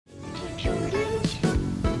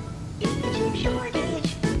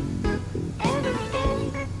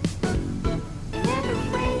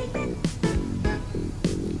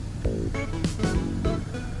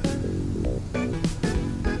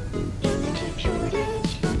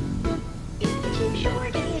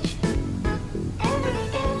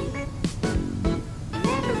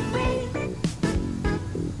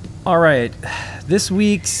All right. This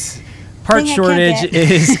week's part shortage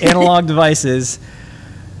is analog devices.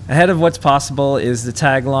 Ahead of what's possible is the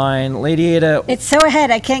tagline. Ladyada, it's so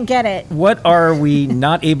ahead, I can't get it. What are we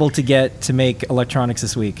not able to get to make electronics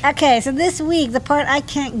this week? Okay, so this week, the part I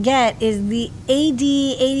can't get is the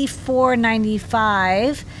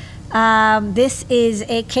AD8495. This is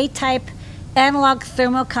a K-type analog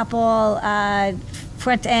thermocouple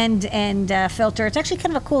front end and filter. It's actually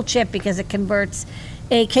kind of a cool chip because it converts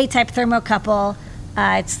a K-type thermocouple.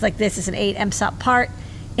 It's like this, it's an 8 MSOP part,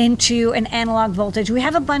 into an analog voltage. We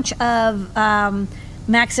have a bunch of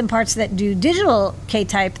Maxim parts that do digital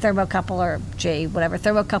K-type thermocouple or J whatever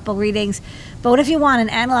thermocouple readings. But what if you want an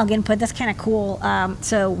analog input? That's kind of cool.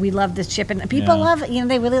 So we love this chip, and people love it. You know,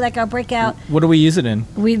 they really like our breakout. What do we use it in?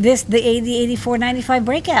 The AD8495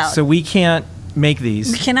 breakout. So we can't make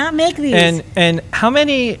these. We cannot make these. And how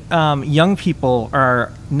many young people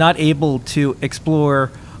are not able to explore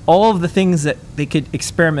all of the things that they could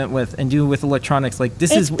experiment with and do with electronics? Like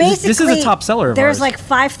this is a top seller of There's ours. like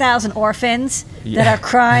 5,000 orphans that are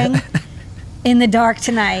crying in the dark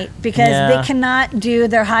tonight because they cannot do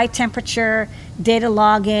their high temperature data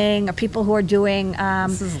logging, or people who are doing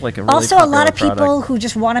this is like a really also a lot of product. people who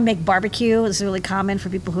just want to make barbecue. This is really common for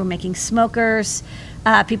people who are making smokers,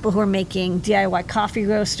 people who are making DIY coffee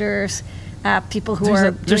roasters, people who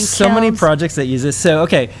are doing there's so many projects that use this. So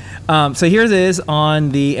okay, so here it is on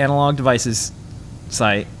the analog devices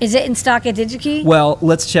site. Is it in stock at DigiKey? Well,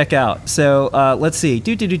 let's check out. So let's see.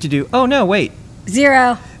 Oh no, wait.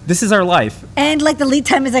 0. This is our life. And like the lead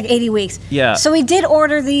time is like 80 weeks. Yeah. So we did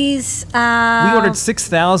order these. We ordered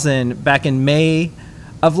 6,000 back in May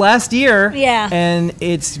of last year. Yeah. And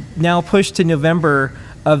it's now pushed to November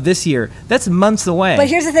of this year. That's months away. But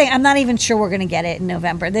here's the thing, I'm not even sure we're going to get it in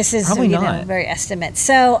November. This is Probably not. Very estimate.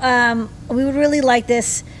 So we would really like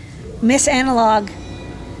this. Miss Analog,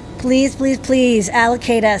 please, please, please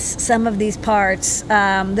allocate us some of these parts.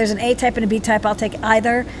 There's an A-type and a B-type. I'll take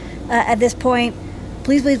either at this point.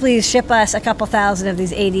 Please, please, please ship us a couple thousand of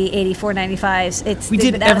these AD8495s. We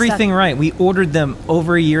did everything right. We ordered them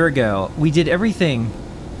over a year ago. We did everything.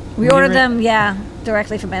 We ordered them,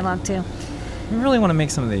 directly from Analog too. We really want to make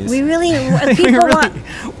some of these. We really, people want.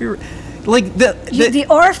 Like the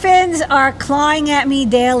orphans are clawing at me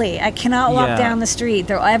daily. I cannot walk down the street.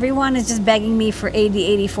 Everyone is just begging me for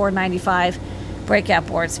AD8495 breakout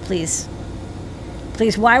boards, please.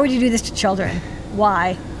 Please, why would you do this to children?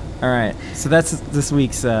 Why? All right, so that's this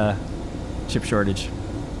week's chip shortage.